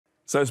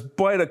So it's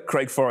bye to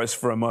Craig Forrest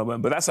for a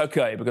moment, but that's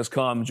okay because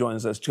Calm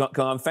joins us.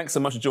 Calm, thanks so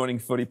much for joining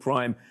Footy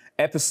Prime,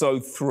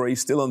 episode 3,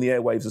 still on the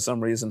airwaves for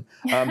some reason.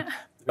 A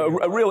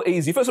real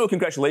easy. First of all,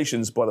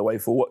 congratulations, by the way,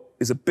 for what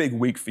is a big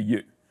week for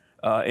you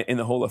in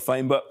the Hall of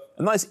Fame, but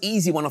a nice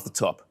easy one off the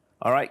top,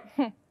 all right?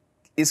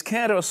 Is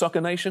Canada a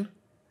soccer nation?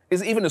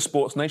 Is it even a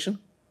sports nation?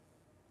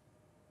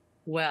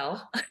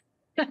 Well,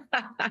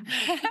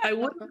 I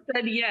would have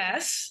said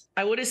yes.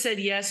 I would have said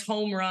yes,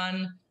 home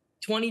run,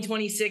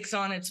 2026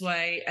 on its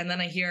way. And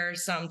then I hear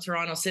some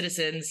Toronto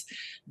citizens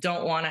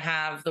don't want to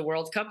have the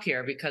World Cup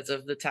here because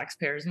of the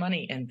taxpayers'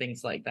 money and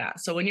things like that.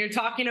 So when you're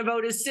talking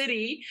about a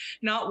city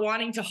not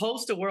wanting to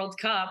host a World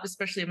Cup,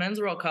 especially a men's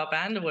World Cup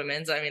and a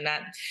women's, I mean,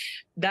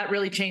 that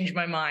really changed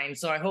my mind.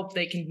 So I hope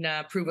they can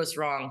prove us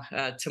wrong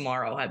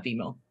tomorrow at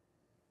BMO.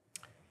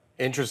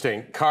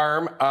 Interesting.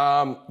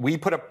 Carm, we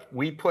put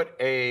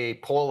a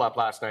poll up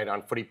last night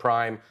on Footy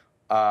Prime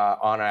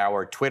on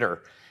our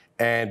Twitter.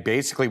 And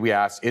basically we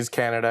asked, is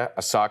Canada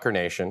a soccer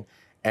nation?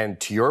 And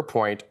to your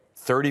point,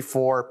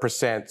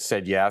 34%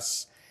 said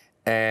yes,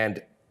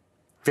 and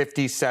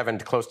 57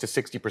 to close to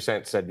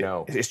 60% said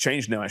no. It's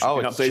changed now, actually. Oh,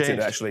 it's changed. updated,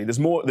 actually.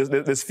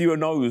 There's fewer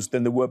no's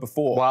than there were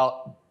before.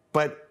 Well,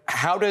 but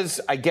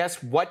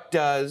what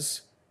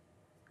does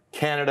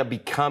Canada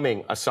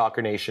becoming a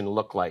soccer nation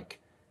look like?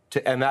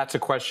 And that's a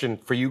question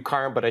for you,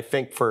 Carm, but I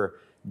think for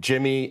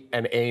Jimmy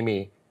and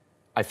Amy,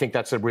 I think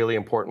that's a really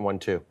important one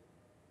too.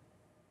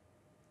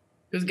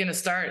 Who's going to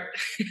start?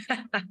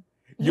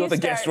 You're the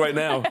guest right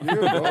now.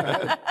 Go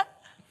ahead.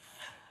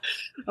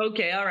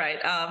 Okay, all right.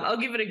 I'll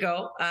give it a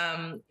go.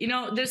 You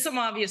know, there's some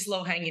obvious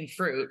low-hanging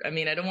fruit. I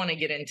mean, I don't want to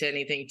get into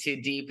anything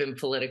too deep and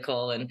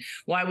political and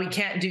why we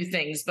can't do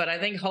things, but I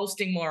think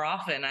hosting more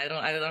often. I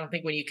don't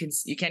think when you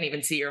can't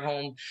even see your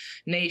home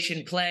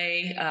nation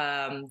play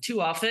too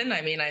often.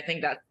 I mean, I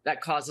think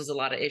that causes a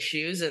lot of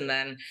issues. And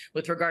then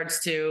with regards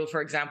to,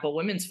 for example,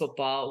 women's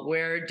football,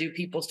 where do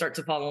people start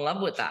to fall in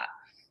love with that?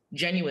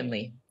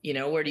 Genuinely, you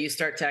know, where do you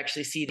start to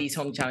actually see these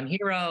hometown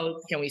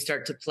heroes? Can we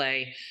start to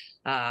play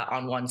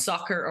on one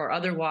soccer or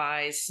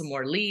otherwise, some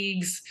more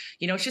leagues?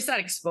 You know, it's just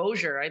that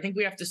exposure. I think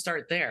we have to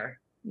start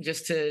there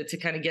just to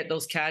kind of get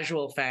those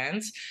casual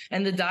fans.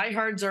 And the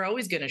diehards are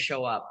always going to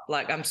show up.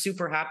 Like, I'm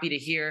super happy to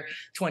hear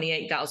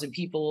 28,000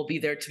 people will be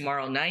there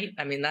tomorrow night.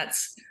 I mean,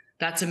 that's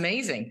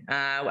amazing.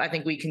 I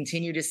think we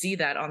continue to see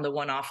that on the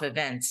one-off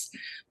events.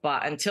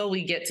 But until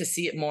we get to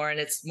see it more and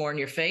it's more in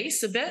your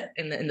face a bit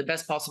in the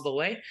best possible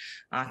way,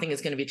 I think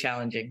it's going to be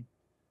challenging.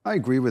 I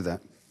agree with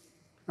that.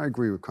 I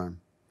agree with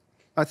Carm.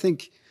 I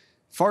think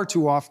far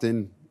too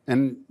often,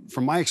 and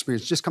from my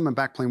experience, just coming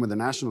back playing with the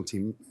national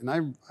team, and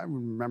I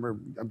remember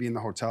I'd be in the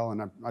hotel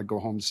and I'd go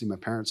home to see my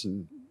parents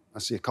and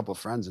I'd see a couple of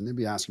friends and they'd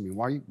be asking me,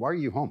 why are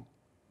you home?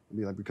 I'd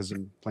be like, because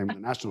I'm playing with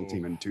the national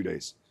team in 2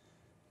 days.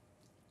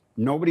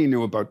 Nobody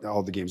knew about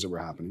all the games that were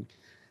happening.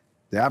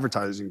 The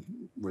advertising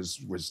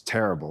was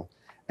terrible.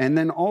 And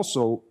then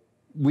also,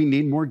 we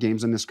need more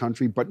games in this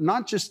country, but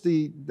not just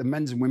the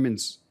men's and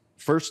women's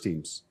first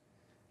teams.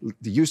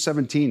 The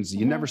U17s,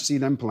 you never see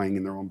them playing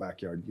in their own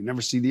backyard. You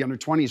never see the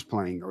under-20s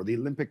playing or the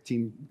Olympic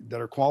team that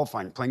are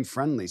qualifying, playing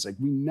friendlies. Like,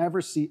 we never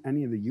see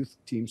any of the youth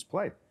teams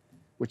play,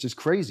 which is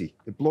crazy.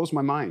 It blows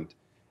my mind.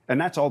 And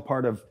that's all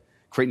part of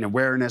creating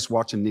awareness,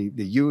 watching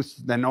the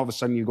youth. Then all of a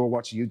sudden you go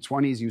watch the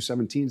U20s,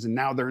 U17s, and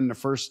now they're in the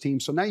first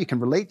team. So now you can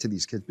relate to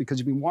these kids because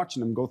you've been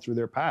watching them go through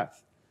their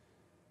path.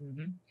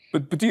 Mm-hmm.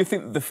 But do you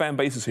think that the fan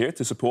base is here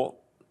to support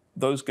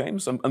those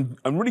games? I'm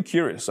really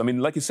curious. I mean,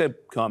 like you said,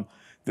 Carm,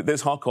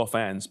 there's hardcore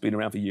fans been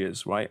around for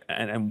years, right?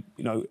 And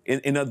you know,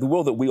 in the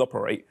world that we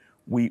operate,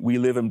 we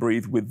live and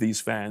breathe with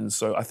these fans.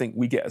 So I think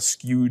we get a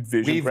skewed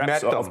vision. We've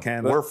met them. Of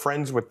Canada. We're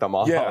friends with them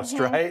almost,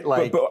 right?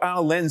 Like, but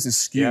our lens is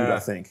skewed, I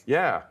think.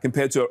 Yeah.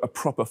 Compared to a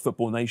proper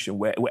football nation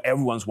where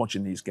everyone's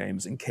watching these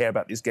games and care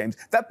about these games.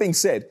 That being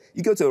said,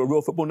 you go to a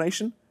real football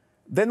nation,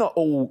 they're not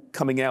all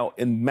coming out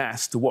in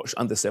mass to watch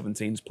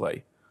under-17s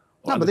play.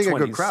 No, but they got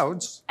good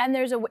crowds. And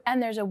there's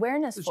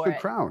awareness There's for good it.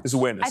 crowds. There's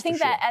awareness. I think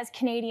for that sure. as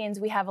Canadians,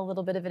 we have a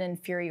little bit of an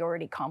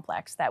inferiority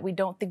complex that we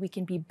don't think we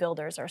can be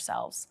builders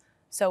ourselves.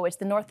 So it's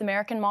the North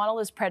American model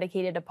is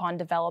predicated upon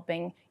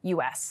developing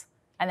US,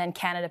 and then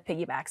Canada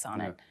piggybacks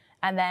on it.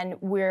 And then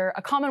we're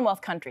a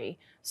Commonwealth country,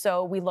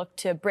 so we look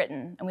to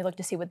Britain and we look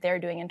to see what they're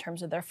doing in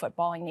terms of their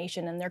footballing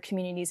nation and their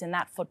communities in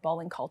that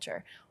footballing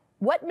culture.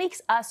 What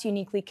makes us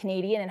uniquely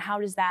Canadian, and how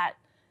does that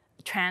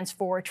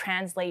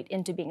translate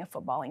into being a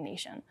footballing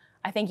nation?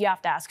 I think you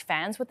have to ask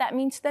fans what that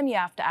means to them. You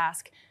have to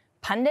ask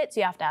pundits.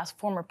 You have to ask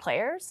former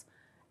players.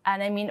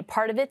 And I mean,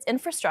 part of it's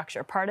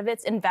infrastructure. Part of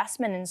it's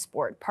investment in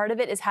sport. Part of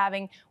it is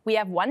we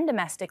have one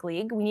domestic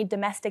league. We need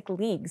domestic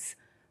leagues.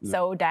 Yeah.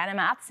 So Diana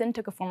Matheson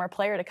took a former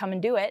player to come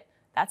and do it.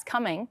 That's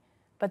coming.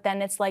 But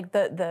then it's like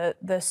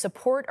the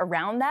support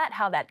around that,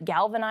 how that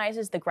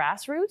galvanizes the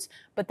grassroots,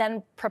 but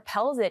then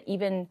propels it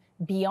even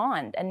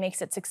beyond and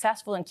makes it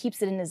successful and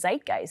keeps it in the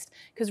zeitgeist.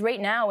 Because right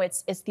now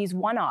it's these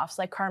one-offs,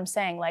 like Carm's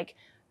saying, like,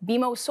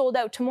 BMO sold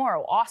out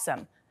tomorrow,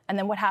 awesome. And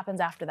then what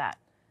happens after that?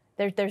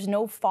 There's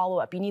no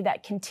follow-up. You need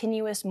that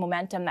continuous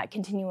momentum, that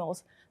continual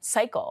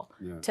cycle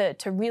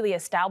to really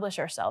establish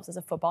ourselves as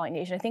a footballing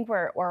nation. I think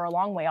we're a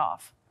long way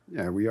off.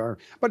 Yeah, we are.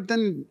 But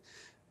then,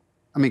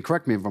 I mean,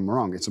 correct me if I'm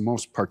wrong, it's the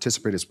most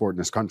participated sport in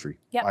this country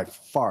by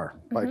far,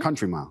 by a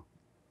country mile,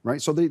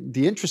 right? So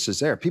the interest is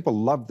there. People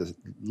love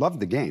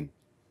the game.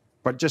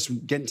 But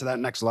just getting to that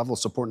next level,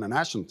 supporting the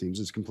national teams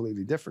is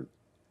completely different.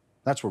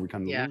 That's where we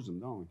kind of lose them,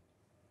 don't we?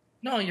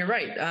 No, you're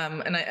right.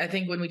 And I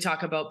think when we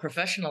talk about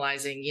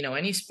professionalizing,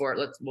 any sport,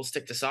 we'll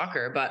stick to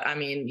soccer. But I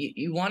mean,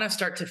 you want to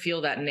start to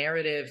feel that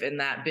narrative and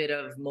that bit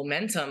of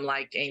momentum,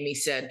 like Amy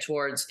said,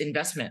 towards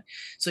investment.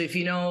 So if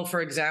for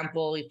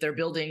example, if they're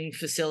building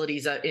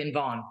facilities in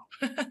Vaughan,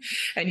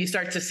 and you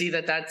start to see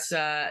that's,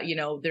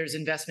 there's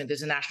investment,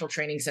 there's a national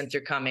training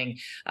center coming,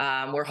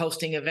 we're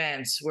hosting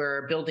events,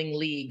 we're building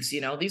leagues,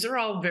 these are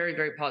all very,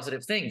 very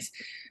positive things.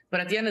 But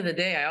at the end of the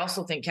day, I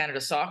also think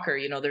Canada Soccer,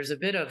 there's a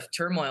bit of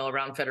turmoil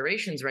around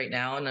federations right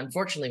now. And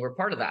unfortunately, we're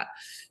part of that.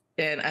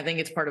 And I think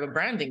it's part of a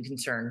branding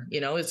concern.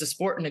 Is the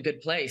sport in a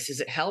good place? Is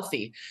it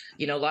healthy?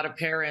 A lot of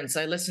parents,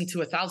 I listen to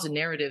 1,000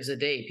 narratives a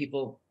day,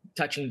 people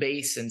touching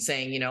base and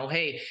saying,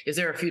 hey, is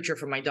there a future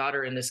for my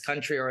daughter in this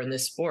country or in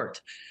this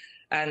sport?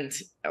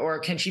 Or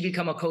can she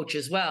become a coach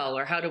as well?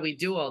 Or how do we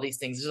do all these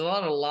things? There's a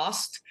lot of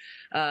lost,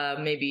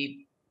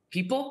 maybe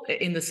people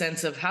in the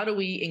sense of how do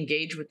we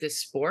engage with this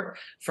sport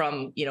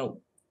from,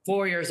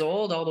 4 years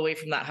old, all the way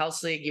from that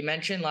house league you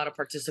mentioned, a lot of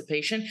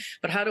participation.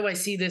 But how do I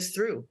see this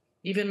through?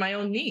 Even my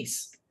own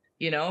niece,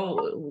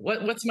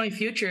 what's my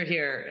future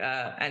here,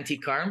 Auntie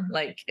Carm?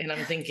 And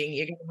I'm thinking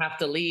you're going to have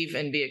to leave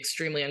and be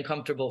extremely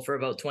uncomfortable for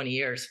about 20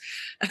 years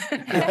before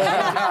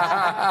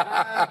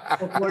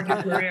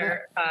your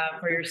career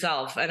for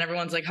yourself. And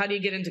everyone's like, how do you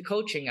get into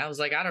coaching? I was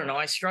like, I don't know.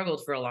 I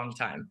struggled for a long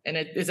time. And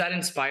is that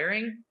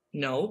inspiring?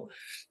 No.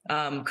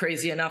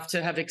 Crazy enough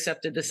to have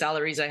accepted the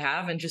salaries I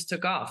have and just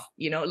took off.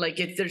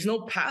 If there's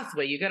no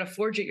pathway, you got to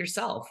forge it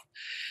yourself,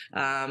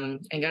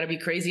 and got to be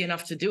crazy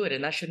enough to do it.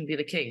 And that shouldn't be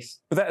the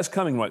case. But that is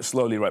coming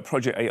slowly, right?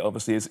 Project 8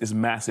 obviously is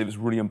massive. It's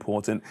really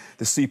important.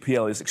 The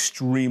CPL is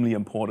extremely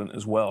important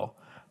as well.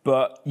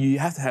 But you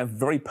have to have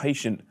very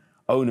patient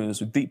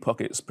owners with deep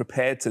pockets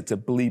prepared to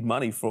bleed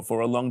money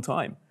for a long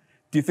time.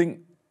 Do you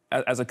think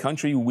as a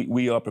country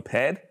we are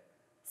prepared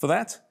for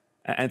that?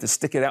 And to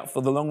stick it out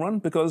for the long run?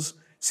 Because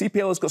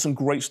CPL has got some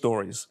great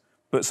stories,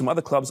 but some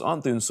other clubs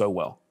aren't doing so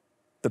well.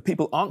 The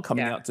people aren't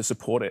coming out to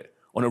support it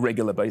on a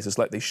regular basis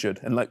like they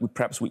should, and like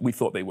perhaps we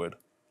thought they would.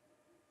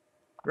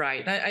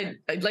 Right. I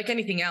like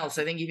anything else.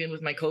 I think even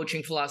with my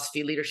coaching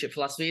philosophy, leadership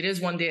philosophy, it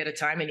is one day at a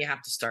time, and you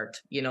have to start.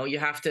 You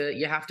have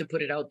to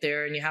put it out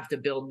there, and you have to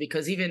build.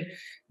 Because even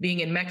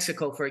being in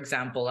Mexico, for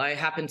example, I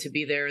happened to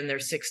be there in their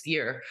 6th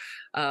year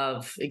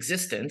of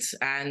existence.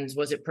 And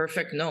was it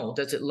perfect? No.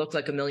 Does it look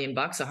like $1 million?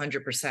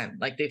 100%.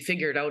 Like they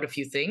figured out a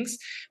few things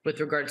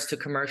with regards to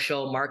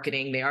commercial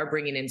marketing. They are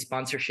bringing in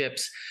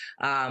sponsorships.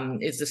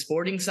 Is the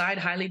sporting side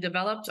highly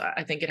developed?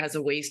 I think it has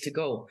a ways to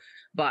go.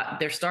 But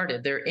they're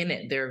started, they're in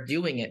it, they're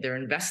doing it, they're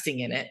investing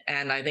in it.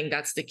 And I think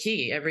that's the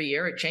key. Every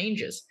year it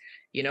changes.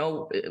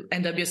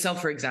 NWSL,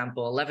 for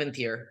example, 11th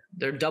year,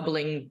 they're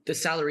doubling the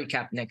salary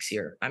cap next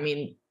year. I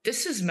mean,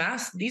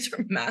 these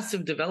are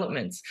massive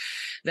developments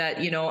that,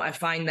 I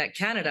find that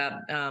Canada,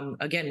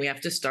 again, we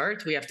have to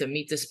start, we have to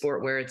meet the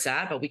sport where it's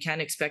at, but we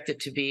can't expect it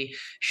to be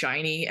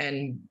shiny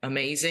and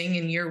amazing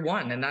in year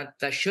one. And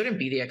that shouldn't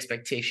be the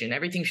expectation.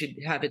 Everything should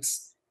have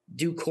its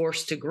due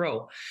course to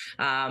grow.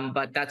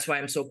 But that's why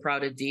I'm so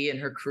proud of Dee and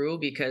her crew,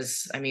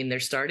 because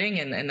they're starting,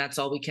 and that's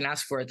all we can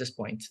ask for at this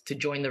point, to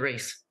join the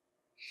race.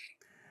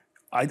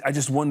 I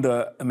just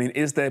wonder,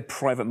 is there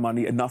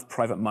enough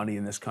private money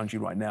in this country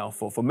right now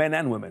for men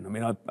and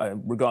women?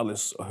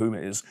 Regardless of whom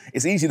it is,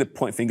 it's easy to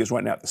point fingers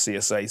right now at the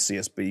CSA,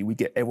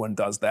 CSB. Everyone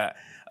does that.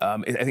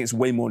 I think it's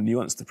way more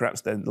nuanced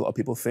perhaps than a lot of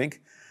people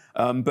think.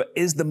 But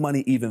is the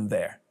money even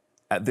there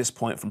at this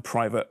point from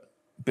private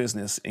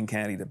business in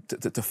Canada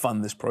to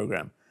fund this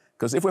program?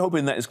 Because if we're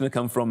hoping that it's going to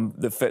come from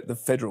the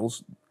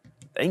federals,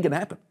 it ain't going to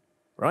happen,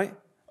 right?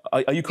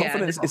 Are you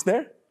confident it's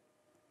there?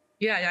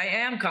 Yeah, I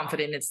am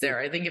confident it's there.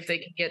 I think if they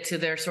can get to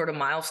their sort of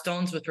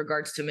milestones with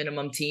regards to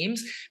minimum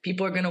teams,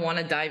 people are going to want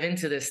to dive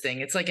into this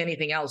thing. It's like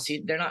anything else.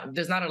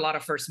 There's not a lot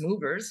of first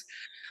movers.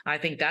 I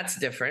think that's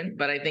different.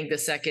 But I think the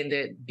second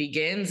it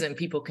begins and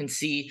people can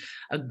see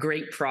a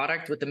great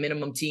product with the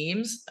minimum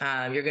teams,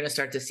 you're going to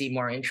start to see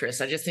more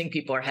interest. I just think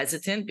people are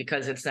hesitant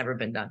because it's never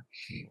been done.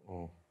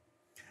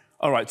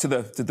 All right, to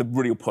the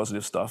real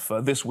positive stuff.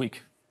 This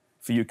week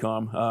for you,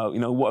 Carm,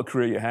 what a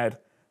career you had.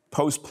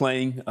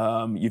 Post-playing,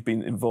 you've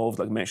been involved,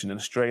 like I mentioned, in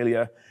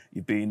Australia.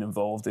 You've been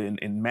involved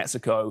in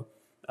Mexico,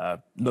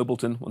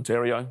 Nobleton,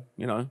 Ontario,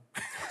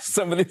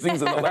 Some of these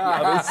things are not like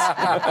others.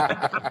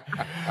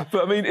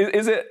 But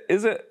is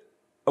it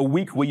a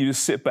week where you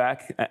just sit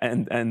back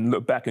and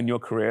look back in your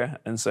career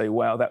and say,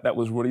 wow, that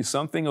was really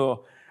something?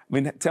 Or,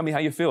 tell me how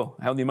you feel.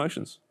 How are the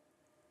emotions?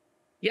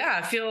 Yeah,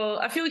 I feel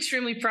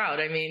extremely proud.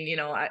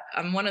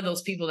 I'm one of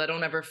those people that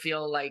don't ever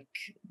feel like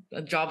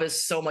the job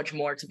is so much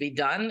more to be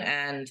done.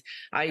 And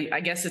I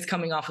guess it's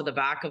coming off of the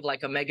back of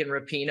like a Megan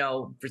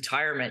Rapinoe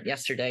retirement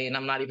yesterday. And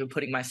I'm not even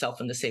putting myself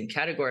in the same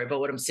category. But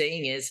what I'm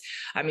saying is,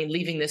 I mean,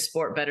 leaving this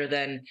sport better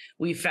than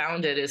we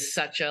found it is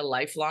such a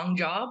lifelong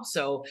job.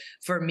 So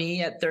for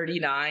me at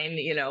 39,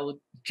 you know,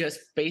 just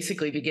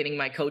basically beginning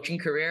my coaching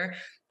career,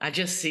 I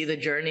just see the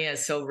journey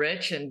as so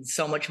rich and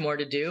so much more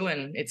to do.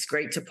 And it's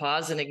great to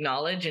pause and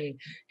acknowledge and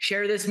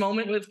share this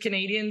moment with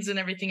Canadians and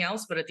everything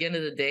else. But at the end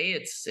of the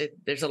day,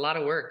 there's a lot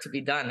of work to be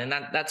done. And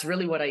that's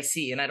really what I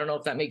see. And I don't know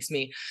if that makes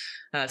me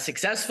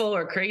successful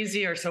or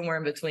crazy or somewhere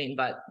in between.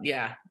 But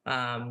yeah,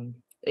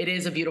 it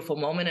is a beautiful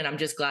moment. And I'm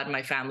just glad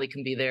my family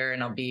can be there.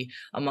 And I'll be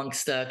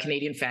amongst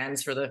Canadian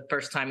fans for the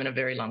first time in a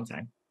very long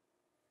time.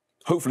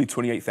 Hopefully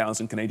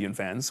 28,000 Canadian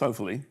fans,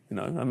 hopefully. You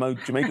know, I know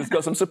Jamaica's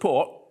got some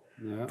support.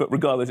 Yeah. But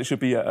regardless, it should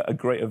be a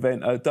great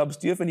event. Dubs,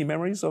 do you have any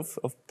memories of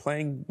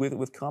playing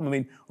with Carm? I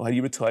mean, or had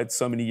you retired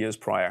so many years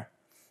prior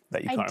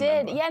that you can't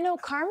remember? Yeah, no,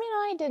 Carm and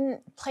I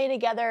didn't play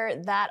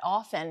together that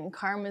often.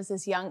 Carm was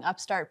this young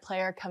upstart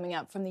player coming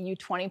up from the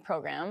U20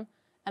 program,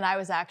 and I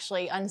was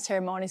actually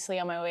unceremoniously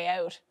on my way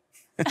out.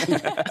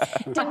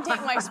 Didn't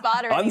take my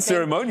spot or anything.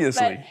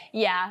 Unceremoniously? But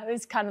yeah, it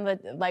was kind of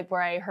like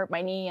where I hurt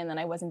my knee and then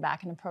I wasn't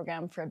back in the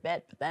program for a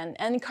bit. But then,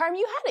 and Carm,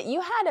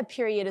 you had a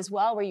period as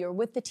well where you were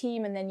with the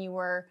team and then you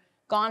were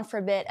gone for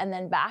a bit and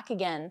then back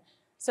again.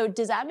 So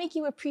does that make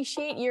you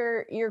appreciate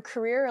your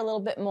career a little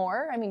bit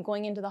more? I mean,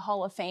 going into the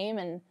Hall of Fame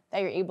and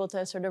that you're able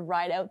to sort of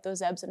ride out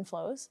those ebbs and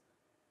flows?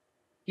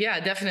 Yeah,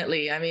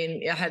 definitely. I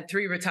mean, I had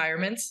 3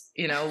 retirements,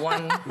 you know,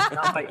 one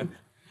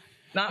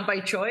not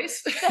by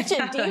choice. Such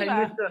a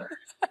diva.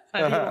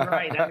 You're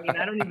right. I mean,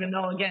 I don't even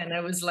know. Again, I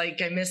was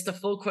like, I missed a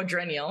full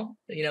quadrennial,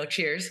 you know,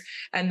 cheers.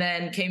 And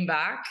then came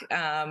back,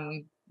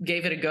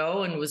 gave it a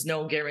go, and was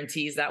no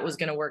guarantees that was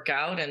going to work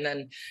out. And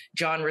then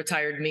John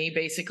retired me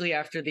basically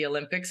after the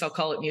Olympics. I'll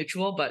call it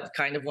mutual, but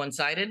kind of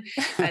one-sided.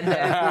 And then, wait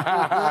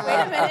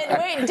a minute.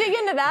 Wait, dig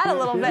into that a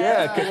little bit.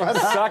 Yeah,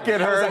 suck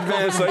it,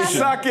 Herdman.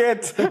 Suck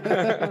it.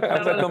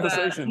 How's that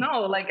conversation?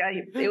 No, like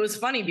it was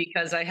funny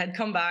because I had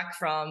come back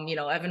from, you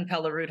know, Evan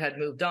Pellerud had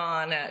moved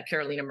on,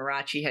 Carolina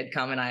Marachi had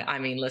come, and I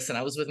mean, listen,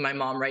 I was with my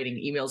mom writing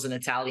emails in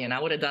Italian.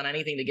 I would have done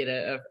anything to get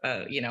a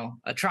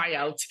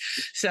tryout.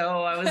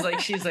 So I was like,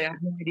 she's like, I have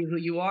no idea who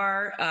you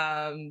are.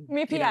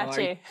 Mi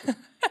piace.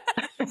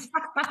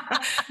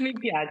 Mi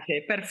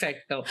piace,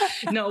 perfecto.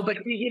 No, but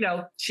you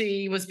know,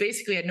 she was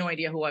basically had no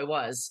idea who I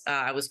was.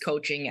 I was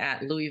coaching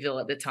at Louisville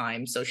at the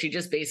time, so she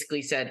just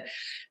basically said,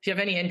 "If you have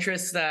any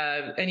interest,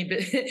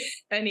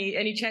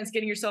 any chance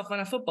getting yourself on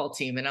a football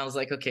team?" And I was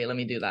like, "Okay, let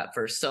me do that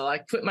first." So I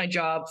quit my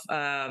job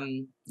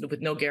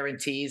with no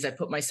guarantees. I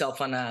put myself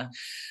on a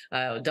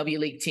W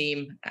League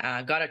team.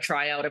 Got a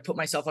tryout. I put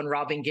myself on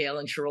Robin Gale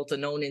and Sherolta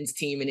Nonin's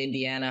team in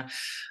Indiana.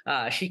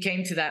 She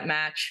came to that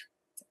match.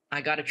 I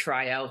got a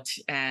tryout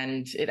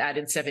and it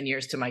added 7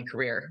 years to my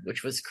career,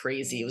 which was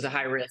crazy. It was a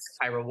high risk,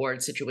 high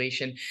reward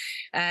situation.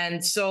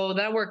 And so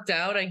that worked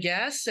out, I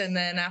guess. And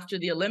then after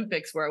the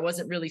Olympics, where I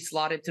wasn't really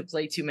slotted to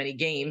play too many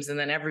games, and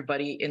then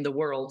everybody in the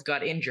world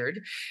got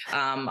injured,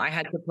 I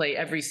had to play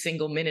every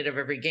single minute of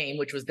every game,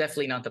 which was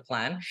definitely not the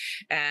plan.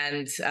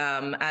 And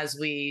as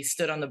we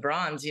stood on the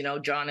bronze, you know,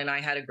 John and I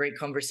had a great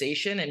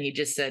conversation, and he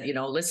just said, you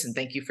know, listen,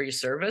 thank you for your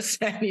service.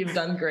 And you've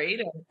done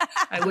great. And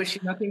I wish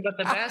you nothing but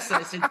the best.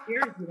 And I said,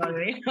 cheers. I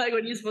mean? Like,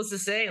 what are you supposed to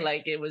say?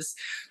 Like,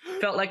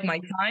 felt like my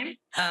time.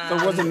 So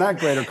it wasn't that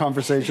great a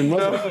conversation,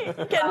 was it?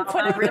 Getting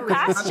put in the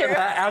pasture.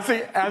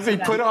 As he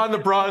put on the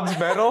bronze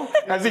medal,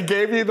 as he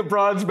gave you the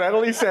bronze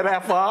medal, he said,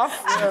 F off.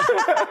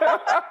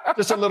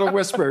 Just a little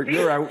whisper,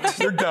 you're out.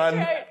 You're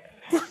done.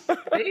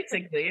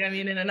 Basically, I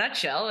mean, in a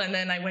nutshell. And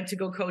then I went to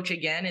go coach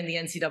again in the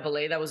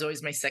NCAA. That was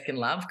always my second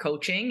love,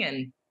 coaching.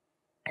 And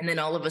then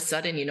all of a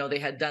sudden, you know, they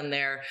had done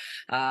their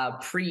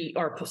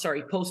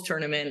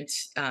post-tournament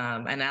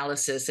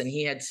analysis. And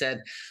he had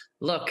said,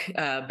 look,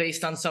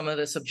 based on some of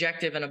the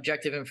subjective and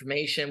objective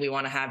information, we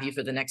want to have you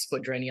for the next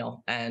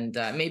quadrennial, and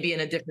maybe in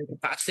a different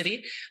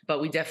capacity,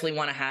 but we definitely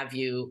want to have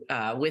you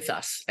with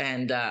us.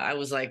 And I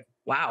was like,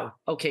 wow,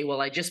 okay, well,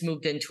 I just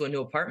moved into a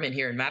new apartment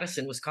here in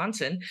Madison,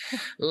 Wisconsin.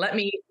 Let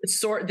me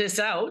sort this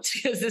out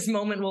because this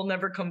moment will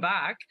never come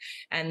back.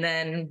 And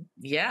then,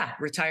 yeah,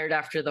 retired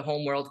after the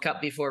home World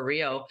Cup before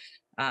Rio.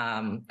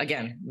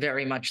 Again,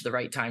 very much the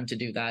right time to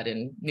do that,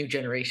 and new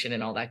generation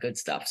and all that good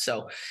stuff.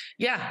 So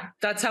yeah,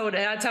 that's how it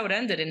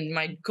ended. And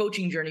my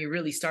coaching journey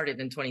really started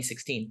in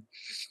 2016.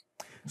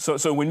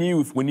 So when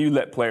you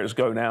let players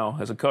go now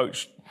as a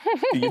coach,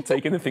 do you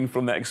take anything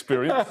from that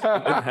experience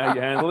and how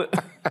you handle it?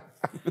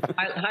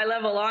 High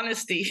level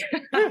honesty.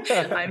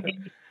 I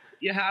mean,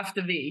 you have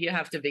to be,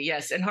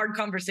 yes. And hard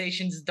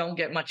conversations don't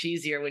get much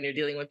easier when you're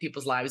dealing with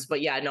people's lives.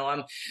 But yeah,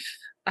 no,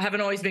 I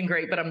haven't always been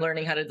great, but I'm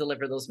learning how to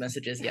deliver those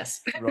messages.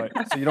 Yes. Right.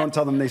 So you don't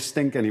tell them they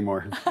stink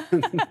anymore.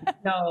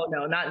 No,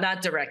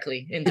 not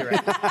directly,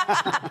 indirectly.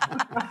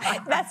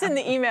 That's in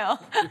the email.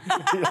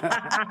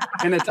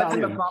 In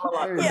Italian.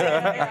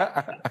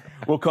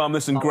 Well, Carm,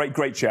 listen,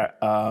 great chat.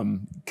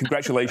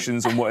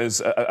 Congratulations on what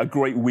is a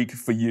great week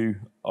for you,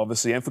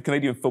 obviously, and for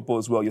Canadian football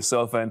as well,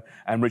 yourself and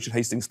Richard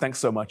Hastings. Thanks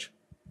so much.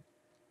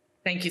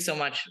 Thank you so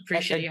much.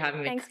 Appreciate you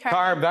having me. Thanks, Carm.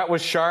 Carm, that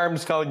was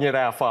Sharms telling you to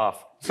F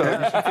off. So you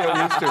should feel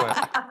used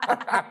to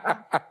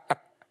it.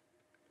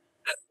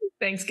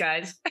 Thanks,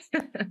 guys.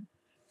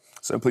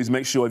 So please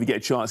make sure if you get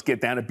a chance,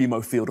 get down to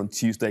BMO Field on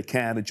Tuesday,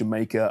 Canada,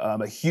 Jamaica.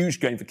 A huge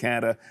game for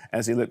Canada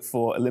as they look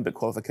for Olympic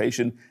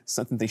qualification,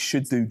 something they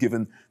should do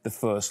given the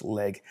first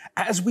leg.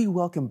 As we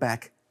welcome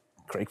back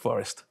Craig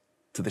Forrest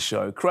to the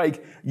show.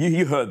 Craig,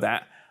 you heard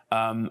that.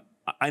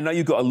 I know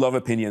you've got a lot of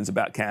opinions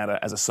about Canada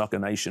as a soccer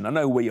nation. I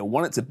know where you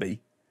want it to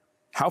be.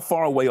 How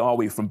far away are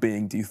we from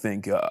being, do you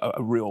think, a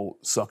real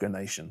soccer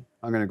nation?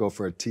 I'm going to go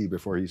for a tea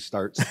before he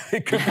starts.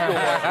 It could be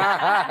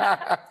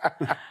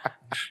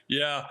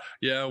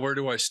Yeah. Where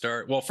do I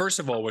start? Well, first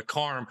of all, with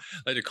Carm,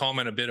 I'd like to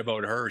comment a bit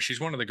about her.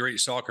 She's one of the great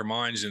soccer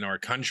minds in our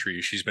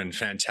country. She's been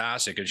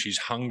fantastic, and she's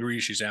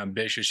hungry. She's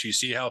ambitious. You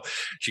see how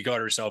she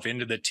got herself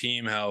into the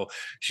team, how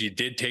she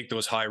did take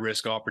those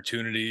high-risk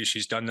opportunities.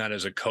 She's done that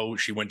as a coach.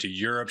 She went to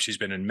Europe. She's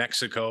been in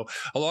Mexico.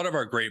 A lot of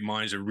our great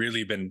minds have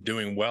really been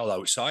doing well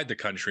outside the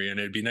country, and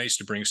it'd be nice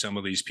to bring some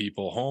of these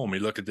people home. You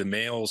look at the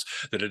males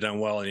that have done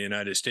well in the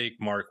United States.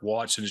 Mark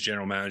Watson's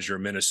general manager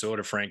of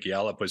Minnesota. Frankie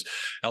Allop was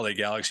LA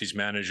Galaxy's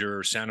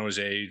manager. San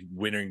Jose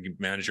winning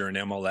manager in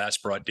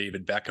MLS, brought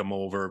David Beckham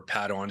over.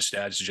 Pat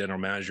Onstad's general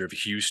manager of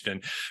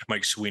Houston.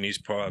 Mike Sweeney's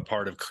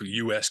part of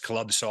U.S.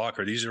 club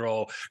soccer. These are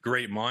all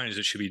great minds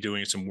that should be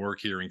doing some work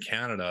here in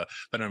Canada,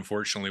 but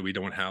unfortunately we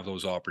don't have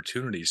those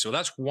opportunities. So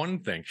that's one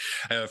thing.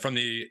 From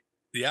the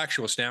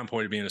actual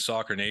standpoint of being a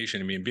soccer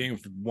nation, I mean, being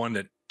one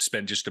that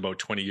spent just about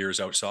 20 years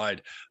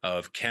outside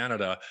of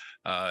Canada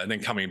and then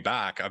coming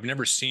back, I've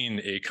never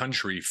seen a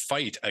country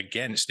fight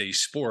against a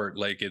sport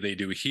like they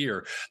do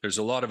here. There's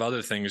a lot of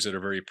other things that are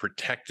very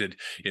protected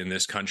in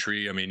this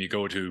country. I mean, you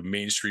go to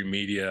mainstream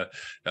media,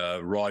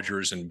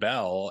 Rogers and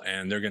Bell,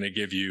 and they're going to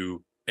give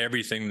you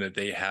everything that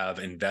they have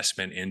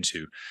investment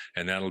into,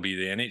 and that'll be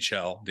the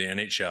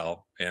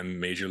NHL, and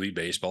Major League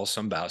Baseball,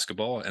 some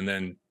basketball, and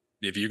then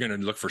if you're going to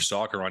look for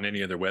soccer on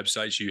any of their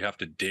websites, you have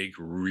to dig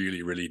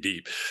really, really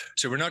deep.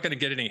 So we're not going to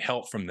get any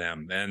help from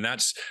them, and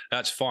that's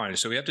fine.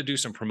 So we have to do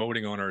some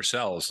promoting on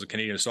ourselves. The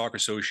Canadian Soccer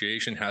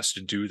Association has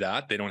to do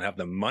that. They don't have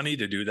the money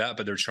to do that,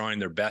 but they're trying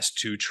their best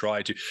to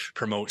try to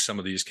promote some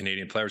of these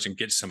Canadian players and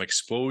get some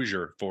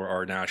exposure for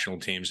our national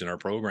teams and our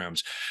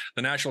programs.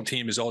 The national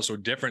team is also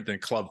different than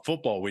club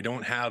football. We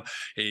don't have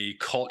a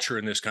culture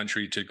in this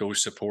country to go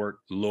support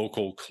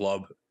local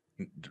club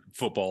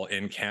football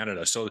in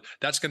Canada. So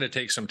that's going to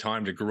take some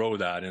time to grow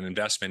that and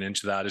investment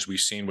into that, as we've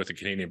seen with the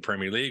Canadian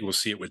Premier League. We'll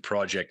see it with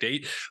Project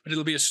 8, but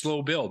it'll be a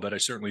slow build. But I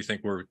certainly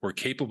think we're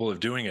capable of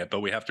doing it.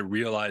 But we have to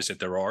realize that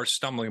there are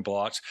stumbling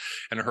blocks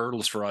and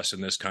hurdles for us in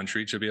this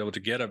country to be able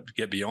to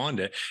get beyond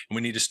it. And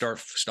we need to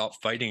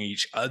stop fighting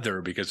each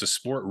other, because the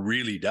sport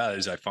really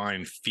does, I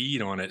find,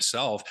 feed on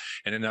itself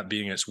and end up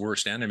being its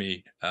worst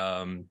enemy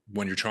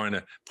when you're trying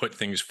to put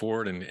things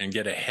forward and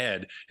get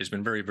ahead. It's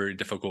been very, very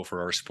difficult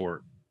for our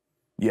sport.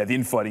 Yeah, the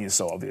infighting is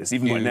so obvious.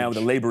 Even right now with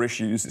the labor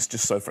issues, it's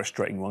just so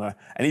frustrating.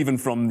 And even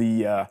from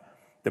the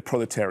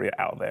proletariat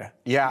out there.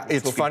 Yeah,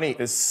 it's funny.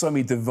 There's so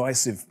many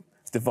divisive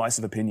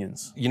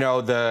opinions. You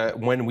know,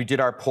 when we did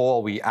our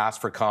poll, we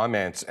asked for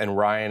comments, and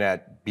Ryan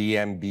at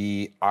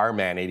BMB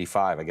Rman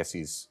 85, I guess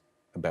he's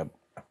about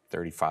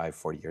 35,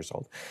 40 years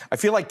old. I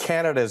feel like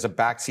Canada is a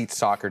backseat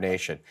soccer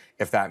nation,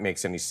 if that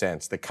makes any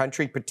sense. The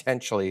country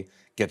potentially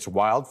gets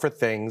wild for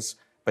things,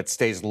 but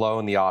stays low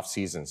in the off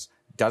seasons.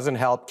 Doesn't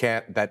help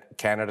that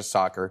Canada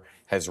soccer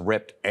has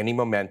ripped any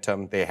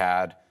momentum they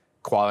had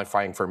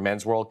qualifying for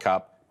Men's World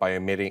Cup by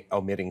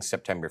omitting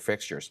September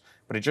fixtures.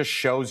 But it just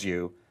shows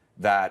you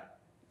that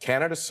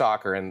Canada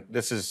soccer, and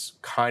this is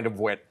kind of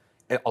what,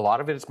 a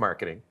lot of it is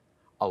marketing,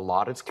 a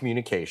lot of it's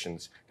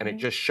communications, and it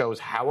just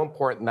shows how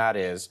important that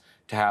is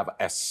to have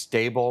a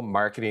stable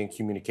marketing and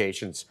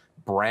communications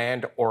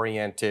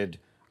brand-oriented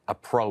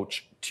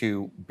approach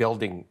to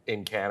building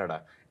in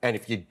Canada. And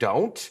if you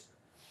don't,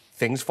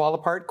 things fall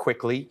apart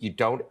quickly.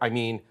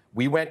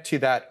 We went to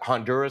that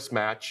Honduras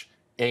match,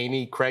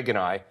 Amy, Craig, and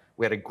I.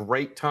 We had a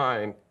great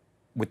time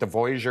with the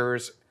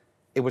Voyageurs.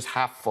 It was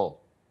half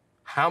full.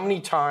 How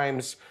many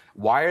times,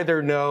 why are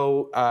there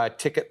no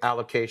ticket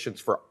allocations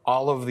for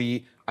all of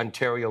the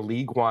Ontario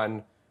League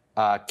One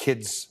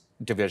kids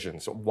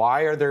divisions?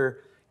 Why are there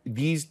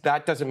these?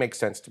 That doesn't make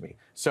sense to me.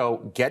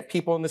 So get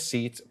people in the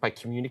seats by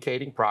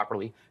communicating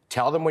properly.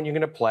 Tell them when you're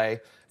going to play.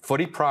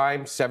 Footy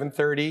Prime,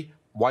 7:30,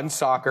 One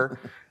Soccer.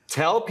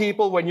 Tell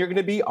people when you're going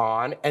to be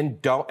on,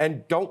 and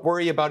don't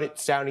worry about it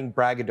sounding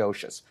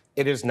braggadocious.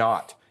 It is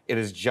not. It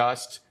is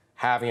just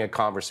having a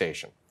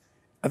conversation.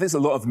 I think there's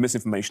a lot of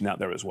misinformation out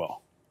there as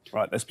well.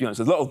 Right, let's be honest.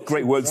 There's a lot of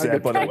great words there,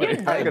 by the way.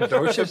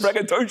 Braggadocious.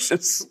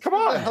 Braggadocious. Come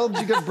How on. the hell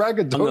did you get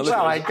braggadocious?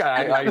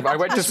 Well, I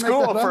went to Just make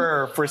school that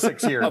up. for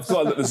 6 years. I've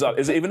got to look this up.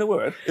 Is it even a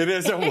word? It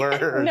is a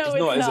word. No, not, it's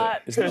is it?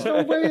 not. It's There's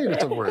no way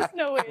it's a word. There's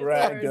no way it's a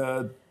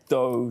word.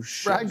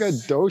 Braggadocious.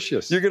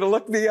 Braggadocious. You're going to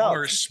look me up.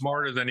 Or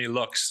smarter than he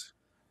looks.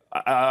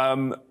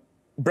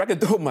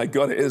 Oh my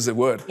God, it is a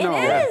word. It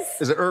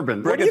is. Is it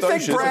urban? Where do you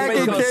think Braggadocious. bragging Maybe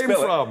you can't came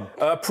spell it.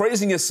 from?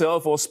 Praising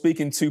yourself or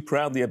speaking too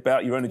proudly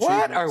about your own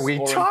achievements. What are we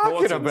or talking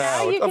importance.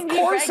 about? Now you Of can be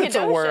course it's a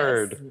braggadocious.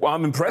 word. Well,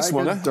 I'm impressed,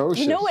 Wanda. Braggadocious.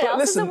 You know what But else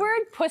listen- is a word?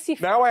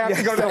 Pussyfoot. Now I have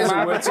to go to the That is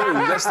a word too.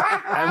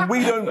 lab. And we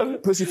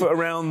don't pussyfoot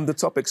around the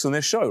topics on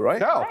this show, right?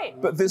 No.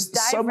 Right. But there's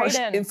Dive so much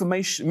right in.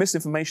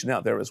 misinformation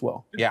out there as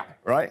well. Yeah.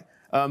 Right?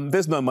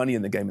 There's no money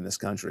in the game in this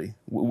country.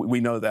 We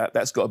know that.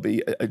 That's got to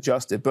be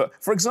adjusted. But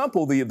for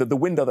example, the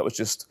window that was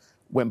just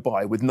went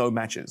by with no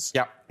matches.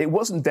 Yeah. It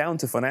wasn't down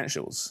to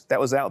financials. That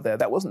was out there.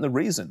 That wasn't the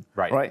reason.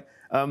 Right.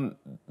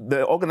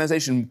 The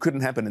organization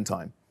couldn't happen in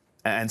time.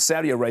 And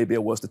Saudi Arabia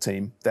was the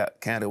team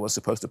that Canada was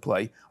supposed to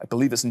play. I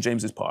believe it's in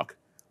James's Park,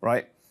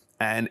 right?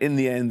 And in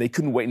the end, they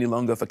couldn't wait any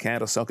longer for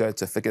Canada Soccer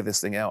to figure this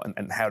thing out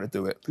and how to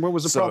do it. What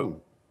was the problem?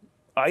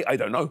 I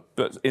don't know.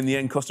 But in the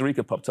end, Costa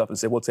Rica popped up and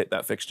said, we'll take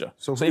that fixture.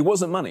 So it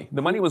wasn't money.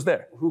 The money was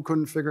there. Who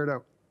couldn't figure it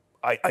out?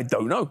 I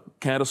don't know.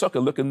 Canada Soccer,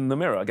 look in the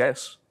mirror, I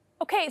guess.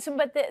 Okay, so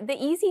but the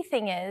easy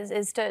thing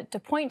is to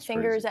point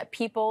fingers at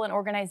people and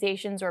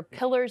organizations or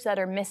pillars that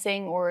are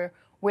missing or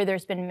where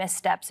there's been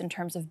missteps in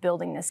terms of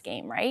building this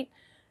game, right?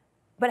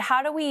 But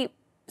how do we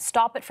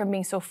stop it from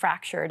being so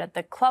fractured at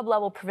the club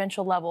level,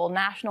 provincial level,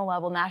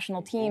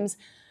 national teams,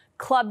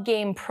 club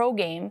game, pro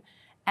game,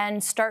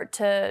 and start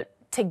to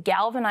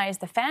galvanize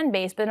the fan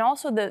base, but then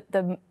also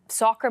the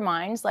soccer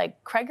minds,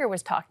 like Kreger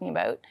was talking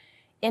about,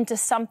 into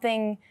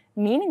something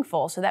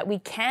meaningful so that we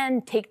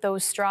can take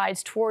those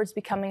strides towards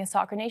becoming a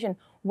soccer nation?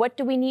 What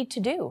do we need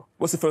to do?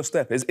 What's the first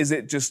step? Is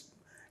it just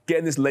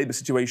getting this labour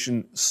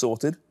situation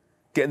sorted,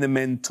 getting the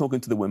men talking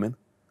to the women,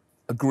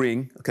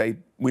 agreeing, okay,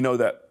 we know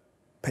that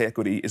pay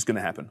equity is going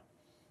to happen,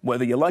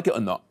 whether you like it or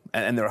not.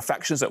 And there are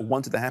factions that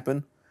want it to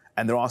happen,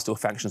 and there are still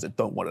factions that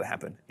don't want it to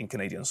happen in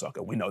Canadian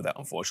soccer. We know that,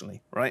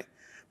 unfortunately, right?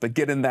 But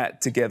getting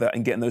that together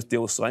and getting those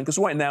deals signed, because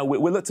right now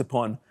we're looked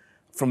upon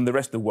from the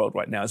rest of the world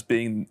right now as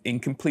being in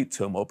complete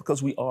turmoil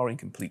because we are in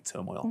complete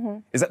turmoil. Mm-hmm.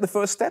 Is that the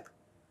first step?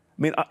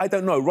 I mean, I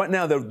don't know. Right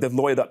now, they've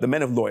lawyered up. The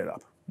men have lawyered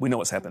up. We know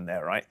what's happened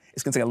there, right?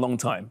 It's going to take a long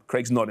time.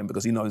 Craig's nodding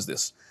because he knows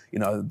this. You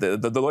know,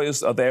 the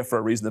lawyers are there for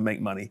a reason to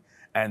make money,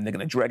 and they're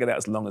going to drag it out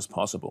as long as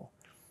possible.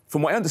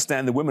 From what I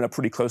understand, the women are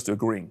pretty close to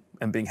agreeing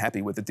and being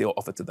happy with the deal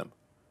offered to them,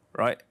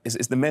 right?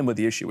 It's the men where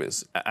the issue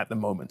is at the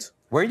moment.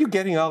 Where are you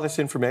getting all this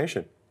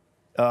information?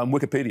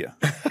 Wikipedia.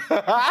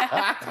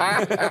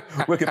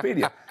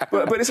 Wikipedia.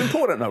 But it's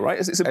important, though, right?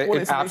 It's important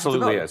It information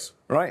absolutely to know, is.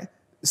 right?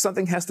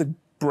 Something has to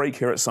break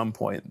here at some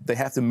point. They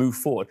have to move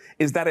forward.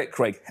 Is that it,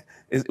 Craig?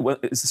 Is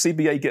the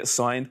CBA gets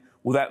signed,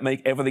 will that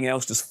make everything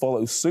else just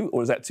follow suit,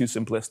 or is that too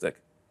simplistic?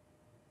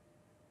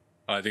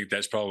 I think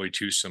that's probably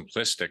too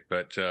simplistic,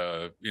 but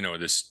you know,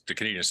 the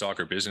Canadian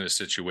soccer business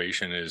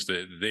situation is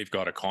that they've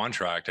got a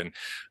contract, and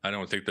I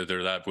don't think that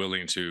they're that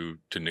willing to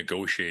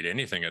negotiate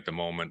anything at the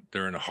moment.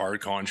 They're in a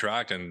hard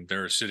contract, and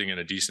they're sitting in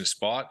a decent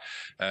spot,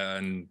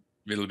 and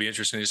it'll be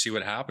interesting to see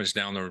what happens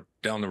down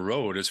the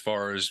road as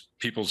far as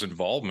people's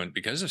involvement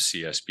because of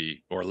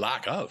CSB or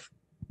lack of.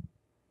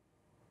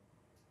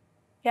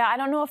 Yeah, I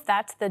don't know if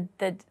that's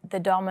the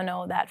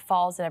domino that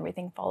falls and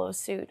everything follows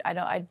suit.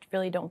 I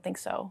really don't think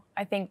so.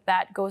 I think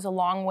that goes a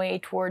long way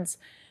towards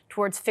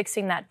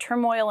fixing that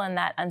turmoil and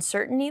that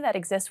uncertainty that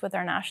exists with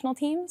our national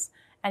teams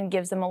and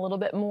gives them a little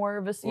bit more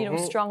of a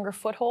stronger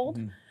foothold,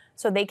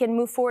 so they can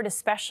move forward,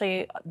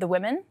 especially the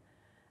women,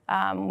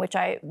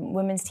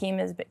 women's team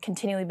has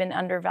continually been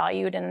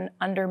undervalued and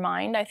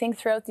undermined, I think,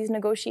 throughout these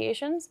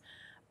negotiations.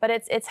 But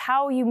it's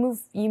how you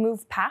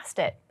move past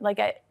it.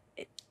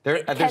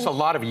 There's a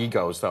lot of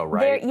egos, though,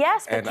 right?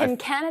 Yes, but can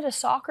Canada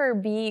Soccer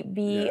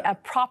be a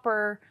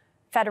proper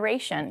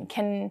federation?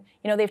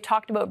 They've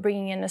talked about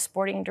bringing in a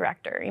sporting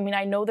director. I mean,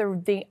 I know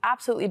they're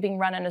absolutely being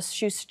run on a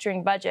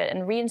shoestring budget,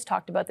 and Rian's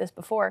talked about this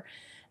before.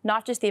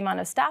 Not just the amount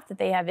of staff that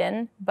they have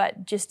in,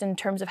 but just in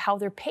terms of how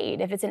they're paid.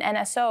 If it's an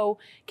NSO,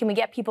 can we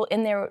get people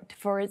in there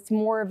for it's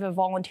more of a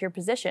volunteer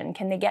position?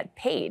 Can they get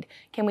paid?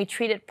 Can we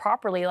treat it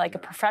properly like a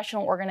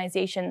professional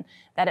organization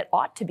that it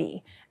ought to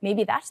be?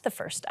 Maybe that's the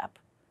first step.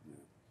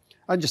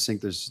 I just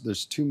think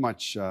there's too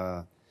much.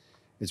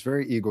 It's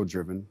very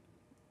ego-driven.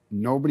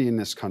 Nobody in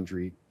this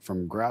country,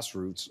 from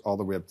grassroots all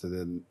the way up to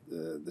the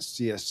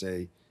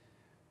CSA,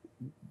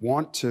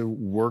 want to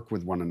work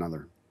with one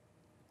another.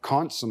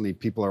 Constantly,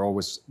 people are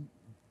always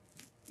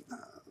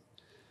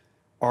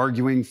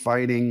arguing,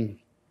 fighting,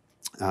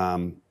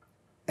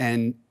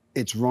 and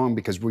it's wrong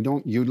because we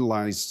don't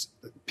utilize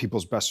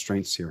people's best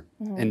strengths here.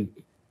 And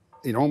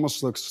it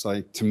almost looks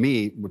like, to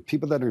me, with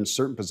people that are in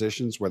certain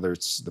positions, whether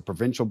it's the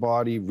provincial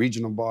body,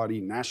 regional body,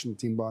 national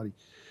team body,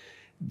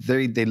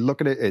 they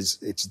look at it as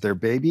it's their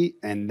baby,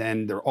 and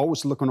then they're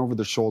always looking over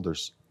their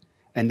shoulders.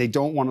 and they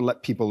don't want to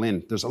let people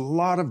in. There's a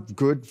lot of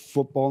good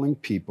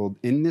footballing people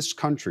in this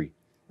country,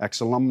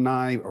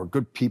 ex-alumni or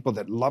good people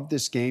that love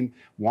this game,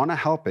 want to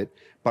help it,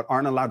 but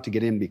aren't allowed to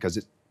get in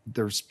because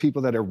there's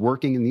people that are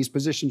working in these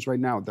positions right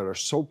now that are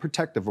so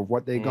protective of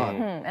what they got.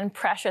 And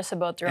precious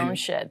about their own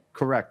shit.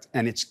 Correct.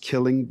 And it's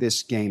killing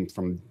this game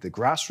from the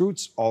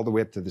grassroots all the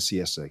way up to the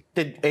CSA.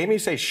 Did Amy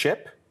say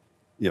ship?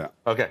 Yeah.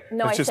 Okay.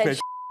 No, Let's I just said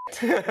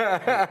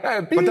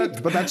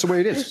But that's the way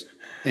it is.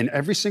 In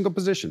every single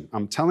position.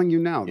 I'm telling you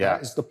now, Yeah.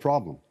 that is the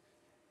problem.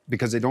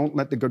 Because they don't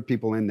let the good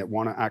people in that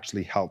want to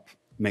actually help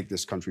make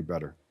this country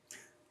better.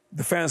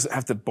 The fans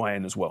have to buy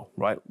in as well,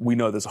 right? We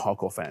know there's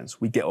hardcore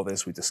fans. We get all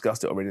this. We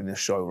discussed it already in this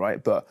show,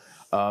 right? But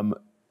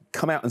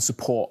come out and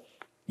support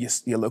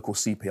your local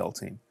CPL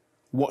team.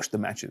 Watch the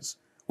matches.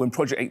 When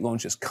Project 8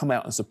 launches, come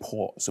out and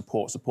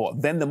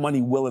support. Then the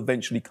money will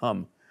eventually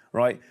come,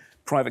 right?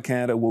 Private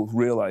Canada will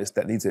realize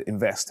that they need to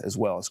invest as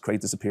well as Craig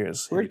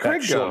disappears. Where'd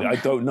Craig go? I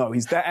don't know.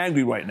 He's that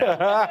angry right now.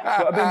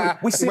 But, I mean,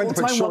 we see it all the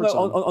time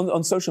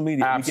on social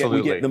media.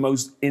 Absolutely. We get the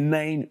most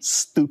inane,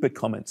 stupid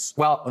comments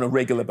on a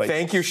regular basis.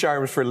 Thank you,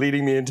 Sharms, for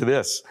leading me into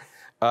this.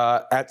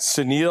 At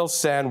Sunil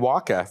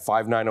Sanwaka,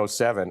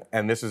 5907,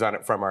 and this is on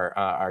it from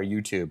our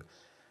YouTube.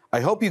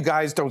 I hope you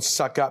guys don't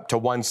suck up to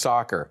One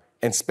Soccer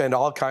and spend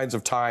all kinds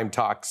of time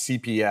talk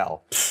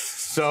CPL.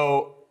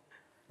 So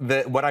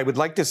what I would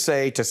like to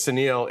say to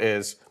Sunil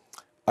is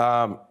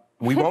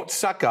we won't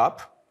suck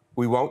up.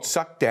 We won't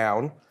suck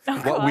down.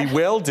 What we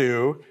will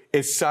do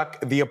is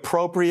suck the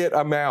appropriate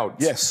amount.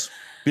 Yes.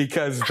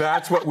 Because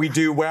that's what we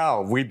do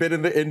well. We've been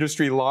in the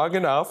industry long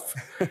enough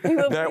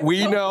that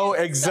we know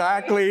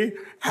exactly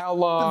how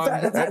long.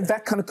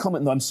 That kind of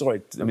comment, no, I'm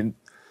sorry. I mean,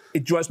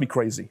 it drives me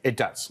crazy. It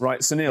does.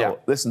 Right, Sunil,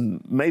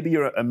 listen, maybe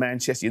you're a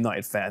Manchester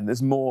United fan.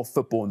 There's more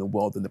football in the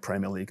world than the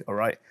Premier League, all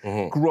right?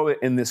 Grow it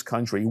in this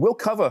country. We'll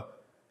cover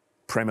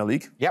Premier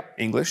League,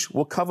 English.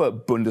 We'll cover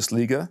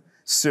Bundesliga,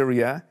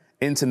 Serie A,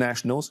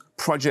 Internationals,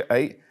 Project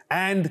 8,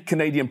 and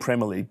Canadian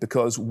Premier League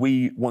because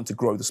we want to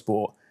grow the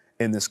sport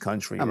in this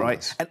country,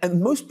 right?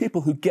 And most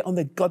people who get on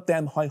their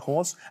goddamn high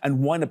horse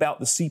and whine about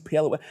the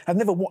CPL have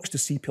never watched a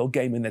CPL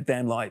game in their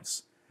damn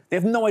lives. They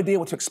have no idea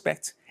what to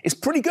expect. It's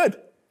pretty good.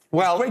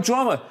 Well, it's great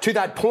drama. To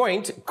that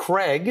point,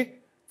 Craig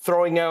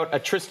throwing out a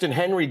Tristan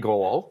Henry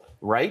goal,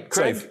 right?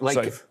 Craig,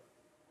 Save.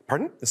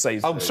 Pardon? The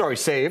save. Oh, sorry,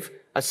 save.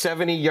 A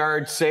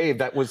 70-yard save.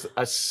 That was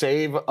a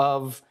save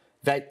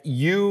that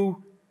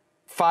you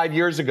 5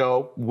 years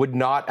ago would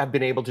not have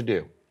been able to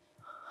do.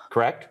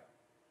 Correct?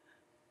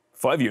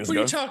 5 years ago.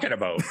 What are you talking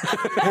about?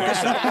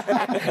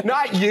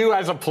 Not you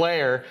as a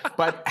player,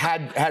 but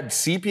had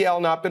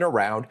CPL not been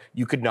around,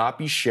 you could not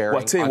be sharing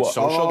on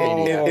social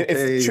media.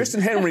 If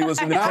Tristan Henry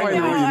was in the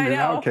Premier League, I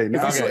know.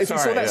 if you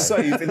saw that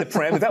save in the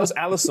Prem, if that was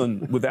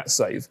Allison with that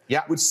save,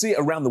 we'd see it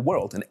around the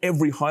world in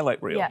every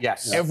highlight reel.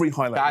 Yes. Every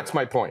highlight reel. That's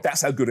my point.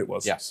 That's how good it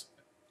was. Yes.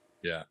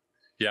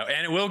 Yeah,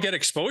 and it will get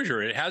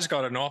exposure. It has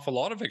got an awful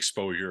lot of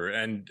exposure.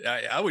 And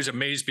I was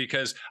amazed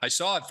because I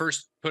saw it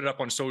first, put it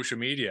up on social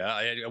media.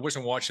 I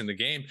wasn't watching the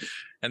game.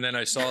 And then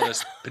I saw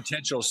this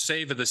potential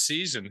save of the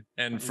season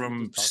and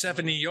from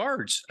 70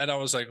 yards. And I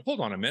was like,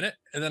 hold on a minute.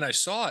 And then I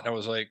saw it. And I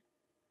was like,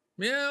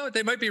 yeah,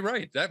 they might be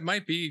right. That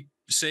might be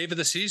save of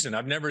the season.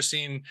 I've never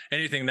seen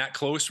anything that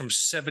close from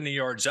 70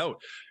 yards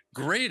out.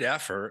 Great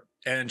effort.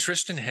 And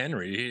Tristan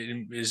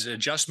Henry, his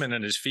adjustment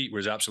on his feet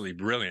was absolutely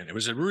brilliant. It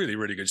was a really,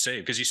 really good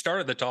save because he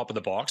started at the top of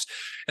the box,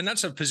 and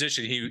that's a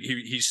position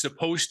he's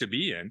supposed to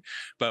be in.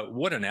 But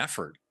what an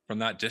effort from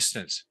that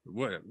distance!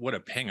 What a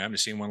ping! I haven't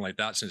seen one like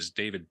that since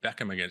David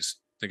Beckham against,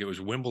 I think it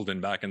was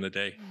Wimbledon back in the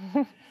day.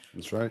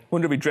 That's right.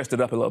 Wonder if he dressed it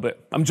up a little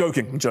bit. I'm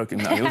joking. No,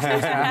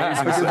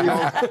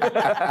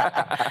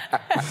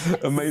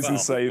 amazing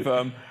save.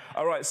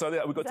 All right, so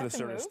we've got to the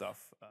serious stuff.